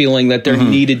still feeling that there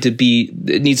needs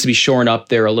to be shorn up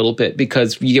there a little bit,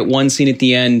 because you get one scene at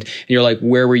the end and you're like,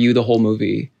 where were you the whole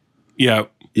movie? Yeah.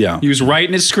 Yeah. He was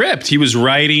writing his script. He was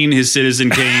writing his Citizen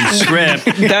Kane script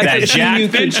that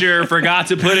Jack Fincher forgot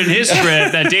to put in his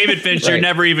script that David Fincher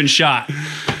never even shot.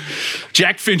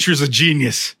 Jack Fincher's a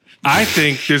genius. I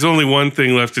think there's only one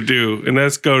thing left to do, and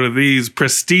that's go to these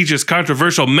prestigious,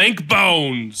 controversial Mank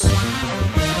Bones. I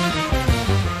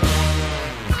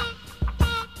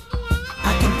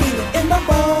can feel it in my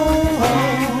bones.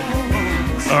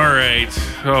 All right.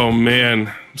 Oh,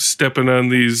 man. Stepping on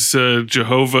these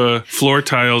Jehovah floor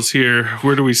tiles here.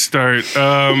 Where do we start?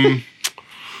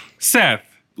 Seth,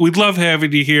 we'd love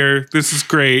having you here. This is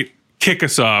great. Kick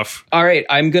us off. All right.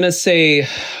 I'm going to say,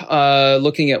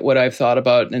 looking at what I've thought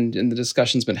about, and the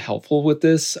discussion's been helpful with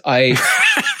this,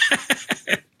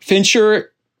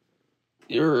 Fincher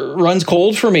runs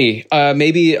cold for me.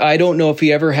 Maybe, I don't know if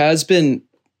he ever has been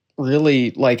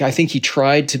really, like, I think he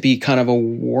tried to be kind of a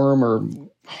warmer,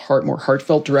 more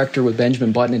heartfelt director with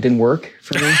Benjamin Button. It didn't work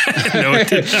for me. No, it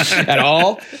did not. At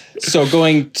all. So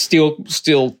going still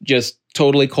just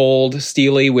totally cold,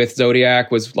 steely with Zodiac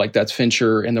was like, that's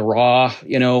Fincher in the raw,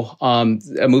 you know.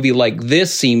 A movie like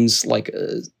this seems like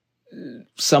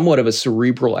somewhat of a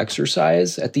cerebral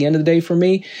exercise at the end of the day for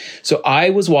me. So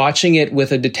I was watching it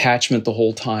with a detachment the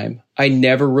whole time. I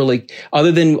never really,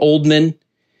 other than Oldman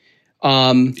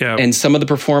and some of the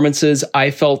performances,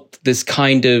 I felt this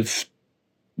kind of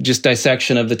just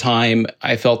dissection of the time.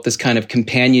 I felt this kind of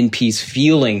companion piece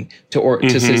feeling to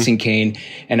Citizen Kane,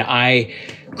 and I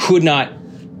could not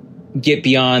get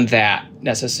beyond that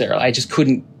necessarily. I just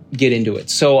couldn't get into it.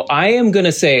 So I am going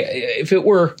to say, if it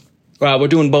were, we're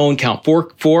doing bone count, four.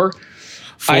 You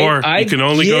can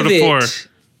only go to 4.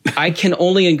 I can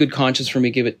only, in good conscience for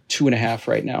me, give it 2.5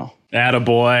 right now.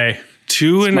 Attaboy.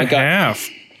 2.5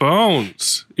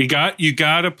 bones. You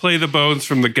got to play the bones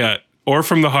from the gut or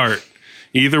from the heart.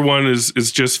 Either one is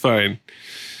just fine.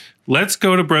 Let's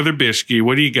go to Brother Bishke.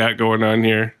 What do you got going on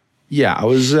here? Yeah, I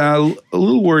was a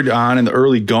little worried in the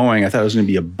early going. I thought it was going to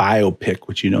be a biopic,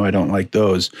 which, you know, I don't like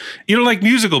those. You don't like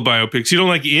musical biopics? You don't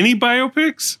like any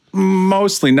biopics?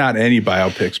 Mostly not any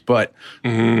biopics, but...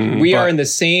 We are in the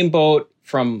same boat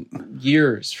for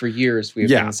years. We have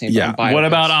been in the same boat. What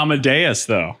about Amadeus,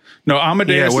 though? No,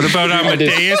 Amadeus... Yeah, what about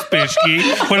Amadeus,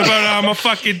 Bishke? What about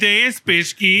Amadeus,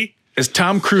 Bishke? As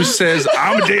Tom Cruise says,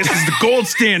 Amadeus is the gold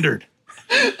standard.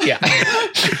 Yeah.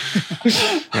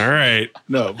 All right.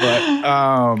 No, but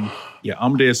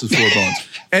Amadeus is 4 bones.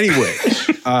 Anyway,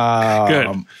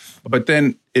 good. But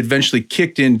then eventually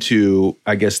kicked into,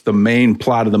 I guess, the main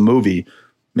plot of the movie,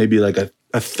 maybe like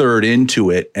a third into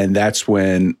it. And that's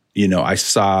when, I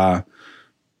saw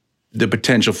the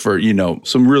potential for,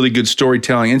 some really good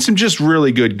storytelling and some just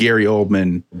really good Gary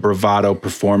Oldman bravado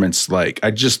performance. Like,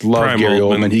 I just love Prime Gary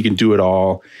Oldman. He can do it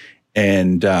all.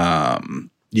 And,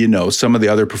 some of the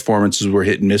other performances were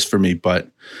hit and miss for me,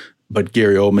 but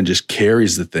Gary Oldman just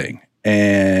carries the thing.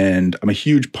 And I'm a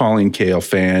huge Pauline Kael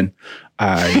fan.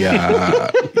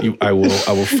 I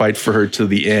will fight for her to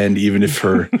the end, even if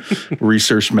her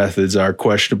research methods are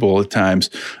questionable at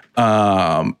times.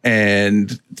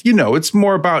 And it's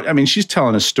more about, she's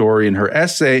telling a story in her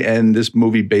essay, and this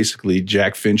movie basically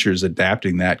Jack Fincher's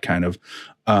adapting that kind of.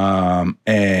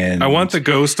 And I want the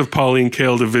ghost of Pauline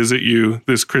Kael to visit you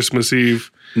this Christmas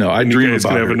Eve. No, I dream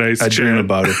about her. Have a nice I dream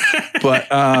about her.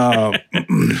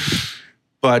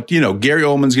 But Gary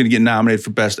Oldman's going to get nominated for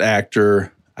Best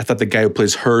Actor. I thought the guy who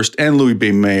plays Hearst and Louis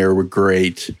B. Mayer were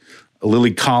great.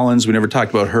 Lily Collins, we never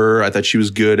talked about her. I thought she was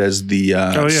good as the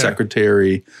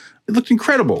secretary. It looked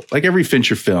incredible, like every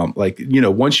Fincher film. Like,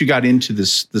 once you got into the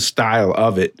style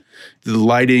of it, the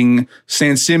lighting,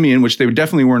 San Simeon, which they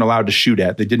definitely weren't allowed to shoot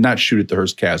at. They did not shoot at the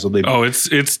Hearst Castle. It's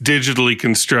digitally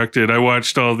constructed. I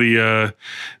watched all the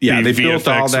they built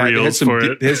all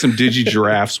that. They had some digi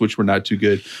giraffes, which were not too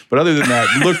good. But other than that,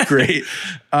 it looked great.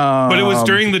 But it was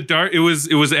during the dark. It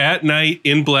was at night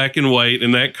in black and white,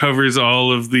 and that covers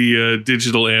all of the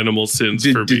digital animal sins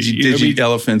for me. Digi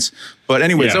elephants. But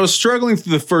anyways, I was struggling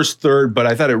through the first third, but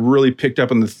I thought it really picked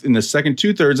up in the second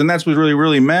 2/3, and that's what really,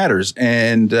 really matters.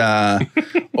 And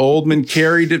Oldman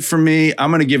carried it for me.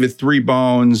 I'm going to give it 3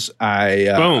 bones.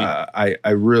 I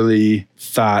really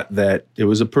thought that it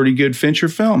was a pretty good Fincher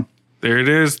film. There it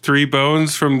is, 3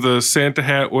 bones from the Santa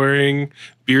hat wearing,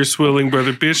 beer swilling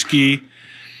brother Bishke.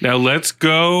 Now let's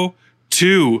go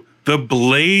to the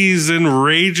blazing,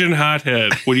 raging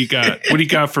hothead. What do you got? What do you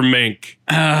got for Mank?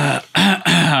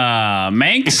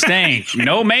 Mank stank.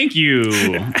 No Mank you.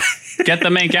 Get the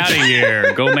Mank out of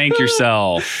here. Go Mank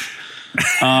yourself.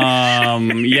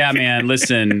 Yeah, man,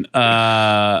 listen.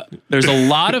 There's a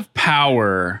lot of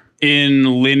power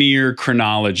in linear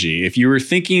chronology. If you were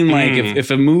thinking like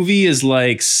if a movie is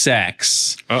like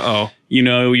Sex,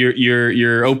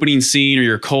 your opening scene or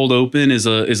your cold open is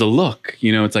a look.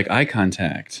 It's like eye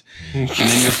contact. And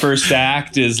then your first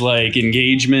act is like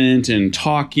engagement and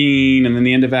talking, and then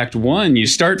the end of Act 1 you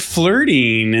start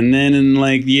flirting, and then in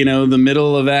the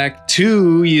middle of Act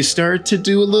 2 you start to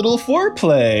do a little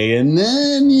foreplay, and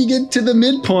then you get to the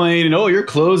midpoint and your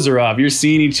clothes are off. You're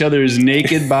seeing each other's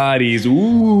naked bodies.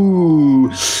 Ooh.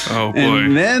 Oh boy.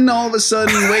 And then all of a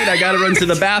sudden, wait, I gotta run to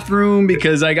the bathroom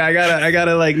because I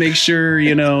gotta like make sure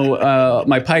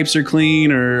my pipes are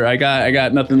clean, or I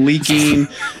got nothing leaking.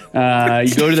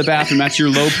 You go to the bathroom. That's your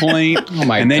low point. Oh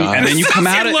my god! And then you come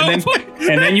out, and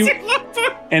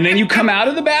then you come out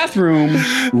of the bathroom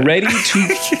ready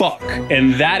to fuck,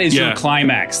 and that is your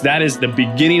climax. That is the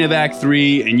beginning of Act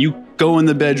 3, and you go in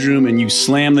the bedroom and you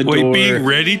slam the door. Being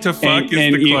ready to fuck is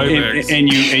the climax.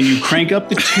 And you crank up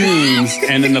the tunes,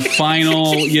 and then the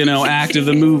final act of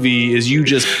the movie is you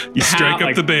strike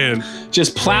up the band,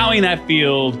 just plowing that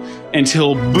field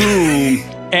until boom.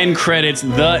 End credits,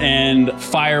 the end,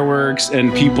 fireworks,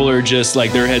 and people are just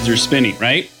like their heads are spinning,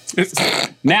 right?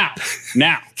 Now,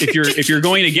 if you're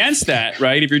going against that,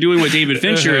 right? If you're doing what David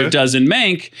Fincher does in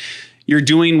Mank, you're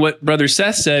doing what Brother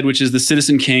Seth said, which is the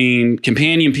Citizen Kane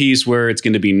companion piece, where it's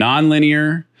going to be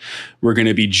non-linear. We're going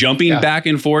to be jumping back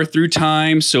and forth through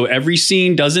time, so every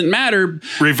scene doesn't matter.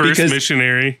 Reverse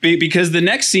missionary. Because the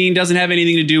next scene doesn't have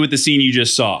anything to do with the scene you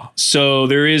just saw. So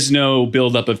there is no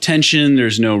buildup of tension.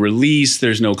 There's no release.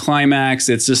 There's no climax.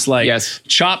 It's just like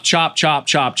chop, chop, chop,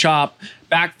 chop, chop,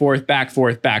 back, forth, back,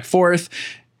 forth, back, forth.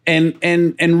 And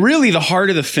really the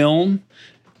heart of the film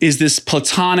is this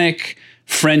platonic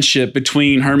friendship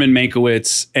between Herman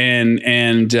Mankiewicz and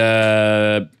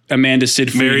Amanda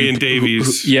Seyfried, Marion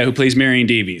Davies, who plays Marion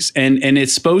Davies, and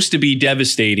it's supposed to be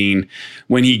devastating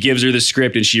when he gives her the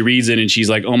script and she reads it and she's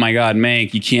like, "Oh my God,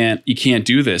 Mank, you can't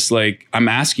do this. Like, I'm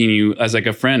asking you as like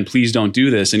a friend, please don't do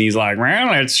this." And he's like,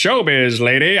 "Well, it's showbiz,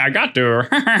 lady. I got to."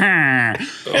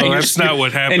 That's not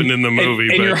what happened in the movie.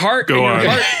 And your heart,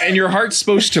 and your heart's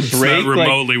supposed to break. It's not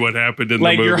remotely what happened in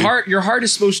the movie. Your heart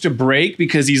is supposed to break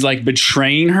because he's like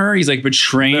betraying her. He's like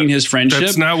betraying his friendship.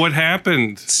 That's not what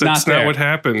happened. That's not what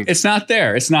happened. It's not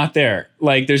there. It's not there.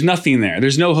 Like, there's nothing there.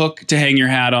 There's no hook to hang your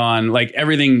hat on. Like,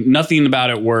 everything, nothing about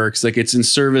it works. Like, it's in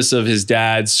service of his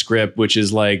dad's script, which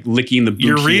is like licking the boot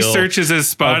Your heel research is as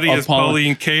spotty as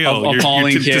Pauline Kael.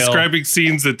 Pauline You're Kael. describing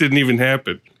scenes that didn't even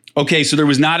happen. Okay, so there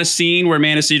was not a scene where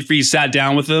Amanda Seyfried sat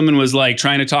down with him and was like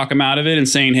trying to talk him out of it and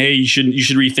saying, "Hey, you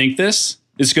should rethink this.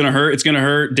 It's gonna hurt. It's gonna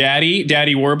hurt, Daddy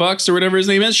Warbucks or whatever his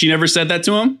name is." She never said that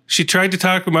to him. She tried to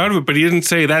talk him out of it, but he didn't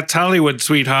say, "That's Hollywood,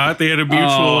 sweetheart." They had a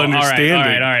mutual understanding.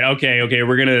 All right. Okay.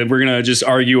 We're gonna just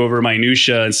argue over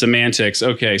minutia and semantics.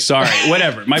 Okay, sorry.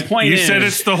 Whatever. My point You is, said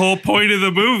it's the whole point of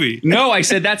the movie. No, I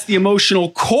said that's the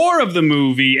emotional core of the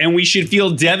movie, and we should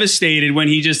feel devastated when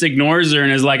he just ignores her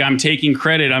and is like, "I'm taking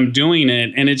credit. I'm doing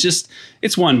it," and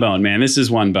it's one bone, man. This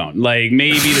is one bone. Like,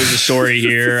 maybe there's a story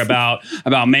here about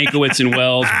Mankiewicz and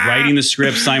Wells writing the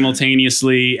script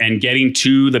simultaneously and getting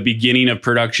to the beginning of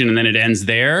production, and then it ends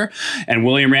there. And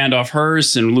William Randolph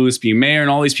Hearst and Louis B. Mayer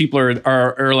and all these people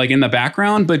are like in the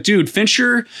background. But dude,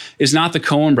 Fincher is not the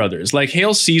Coen brothers. Like,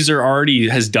 Hail Caesar already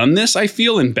has done this, I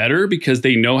feel, and better, because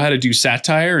they know how to do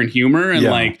satire and humor and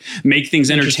like make things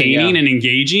entertaining and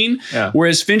engaging. Yeah.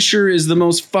 Whereas Fincher is the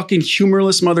most fucking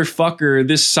humorless motherfucker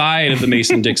this side of the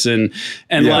Mason-Dixon,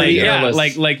 and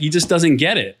like he just doesn't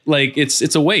get it. Like,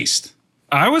 it's a waste.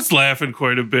 I was laughing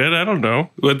quite a bit. I don't know,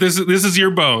 but this is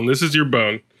your bone. This is your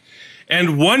bone,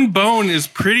 and one bone is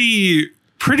pretty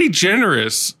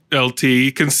generous,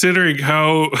 LT, considering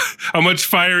how much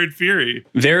fire and fury.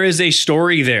 There is a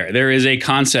story there. There is a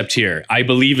concept here. I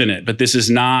believe in it, but this is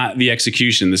not the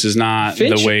execution. This is not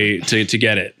the way to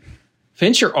get it.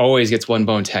 Fincher always gets one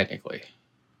bone technically.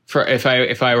 For if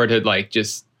I were to like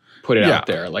just put it out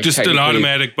there, like just an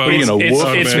automatic bone.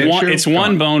 It's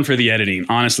one bone for the editing.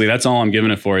 Honestly, that's all I'm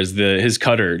giving it for. Is his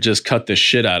cutter just cut the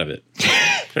shit out of it.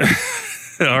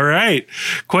 All right,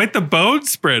 quite the bone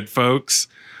spread, folks.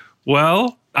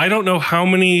 Well, I don't know how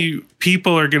many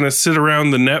people are going to sit around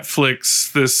the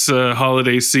Netflix this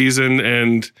holiday season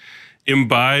and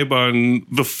imbibe on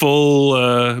the full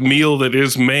meal that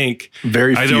is Mank.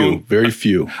 Very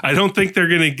few. I don't think they're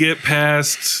going to get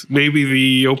past maybe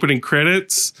the opening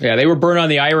credits. Yeah, they were burned on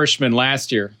The Irishman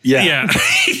last year. Yeah.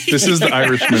 This is The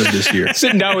Irishman of this year.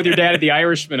 Sitting down with your dad at The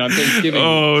Irishman on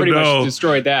Thanksgiving pretty much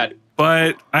destroyed that.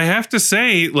 But I have to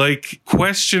say, like,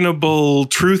 questionable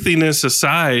truthiness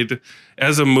aside,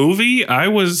 as a movie, I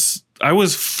was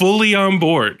fully on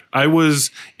board. I was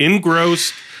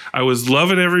engrossed. I was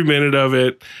loving every minute of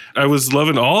it. I was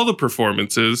loving all the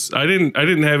performances. I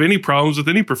didn't have any problems with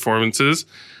any performances.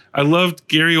 I loved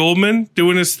Gary Oldman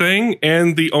doing his thing.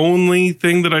 And the only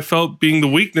thing that I felt being the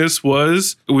weakness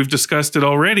was, we've discussed it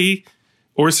already,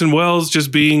 Orson Welles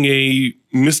just being a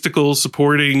mystical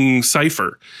supporting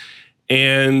cipher.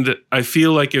 And I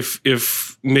feel like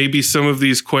if maybe some of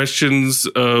these questions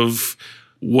of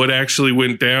what actually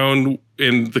went down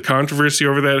and the controversy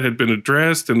over that had been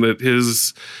addressed and that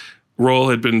his role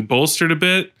had been bolstered a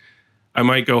bit, I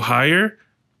might go higher.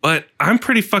 But I'm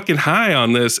pretty fucking high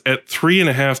on this at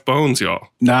 3.5 bones, y'all.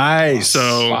 Nice.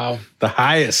 So wow. The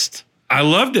highest. I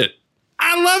loved it.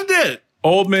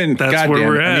 Oldman, that's where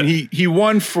we're at. I mean, he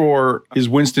won for his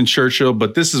Winston Churchill,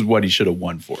 but this is what he should have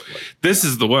won for. This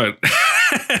is the one.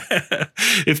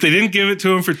 If they didn't give it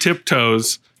to him for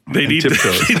Tiptoes, they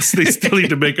still need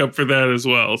to make up for that as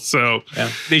well. So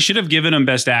they should have given him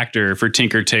Best Actor for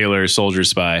Tinker Tailor Soldier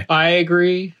Spy. I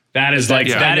agree. That is like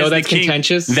that is the king,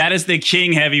 contentious. That is the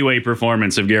king heavyweight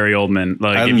performance of Gary Oldman.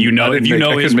 Like, if you know I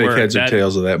his make work, heads or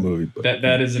tails of that movie. But.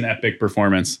 That is an epic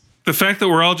performance. The fact that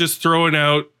we're all just throwing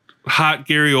out hot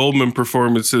Gary Oldman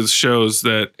performances shows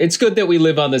that it's good that we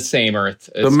live on the same earth.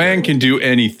 The man can do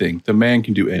anything.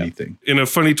 In a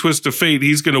funny twist of fate,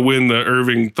 he's going to win the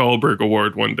Irving Thalberg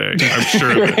Award one day. I'm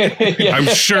sure of it. I'm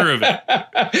sure of it.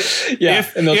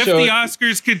 If the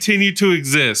Oscars continue to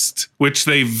exist, which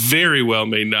they very well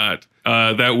may not,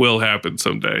 that will happen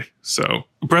someday. So,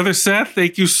 Brother Seth,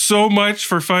 thank you so much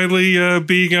for finally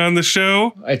being on the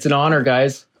show. It's an honor,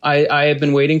 guys. I have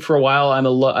been waiting for a while. I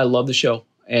love the show.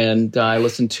 And I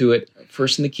listen to it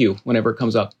first in the queue whenever it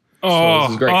comes up. So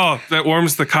this is great. That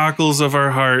warms the cockles of our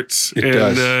hearts. It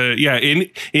does.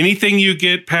 Anything you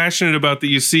get passionate about that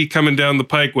you see coming down the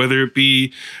pike, whether it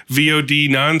be VOD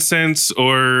nonsense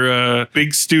or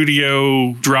big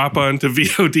studio drop onto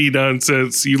VOD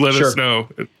nonsense, you let us know.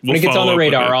 When it gets on the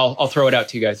radar, I'll throw it out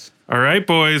to you guys. All right,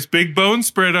 boys. Big bone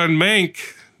spread on Mank.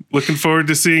 Looking forward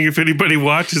to seeing if anybody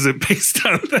watches it based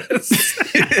on this.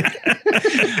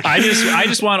 I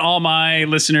just want all my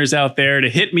listeners out there to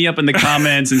hit me up in the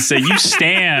comments and say, you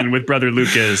stand with Brother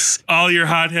Lucas. All your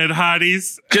hothead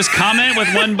hotties. Just comment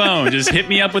with one bone. Just hit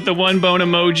me up with the one bone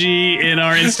emoji in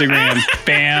our Instagram.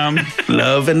 Bam.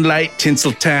 Love and light,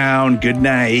 Tinseltown. Good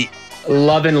night.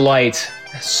 Love and light.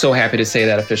 So happy to say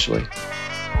that officially.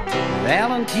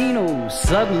 Valentino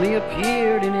suddenly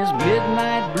appeared in his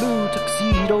midnight blue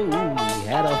tuxedo. He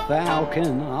had a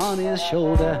falcon on his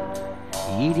shoulder.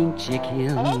 eating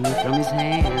chicken from his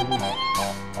hand.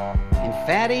 And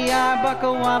Fatty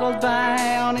Arbuckle waddled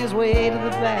by on his way to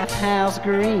the bathhouse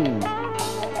green.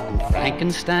 And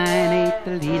Frankenstein ate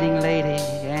the leading lady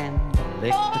and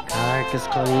licked the carcass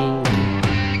clean.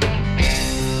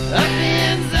 Up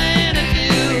in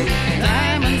Xanadu,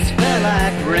 diamonds fell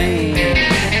like rain.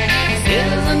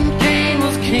 Citizen Kane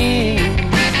was king.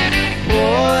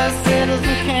 Boy,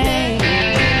 Citizen Kane.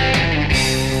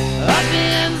 Up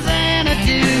in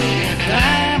Xanadu,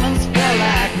 diamonds fell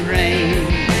like rain.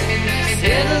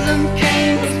 Citizen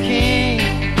Kane was king.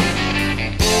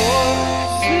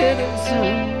 Oh,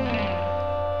 Citizen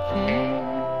Kane.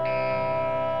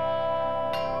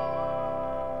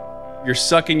 You're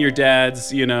sucking your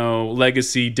dad's,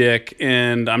 legacy dick,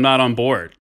 and I'm not on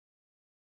board.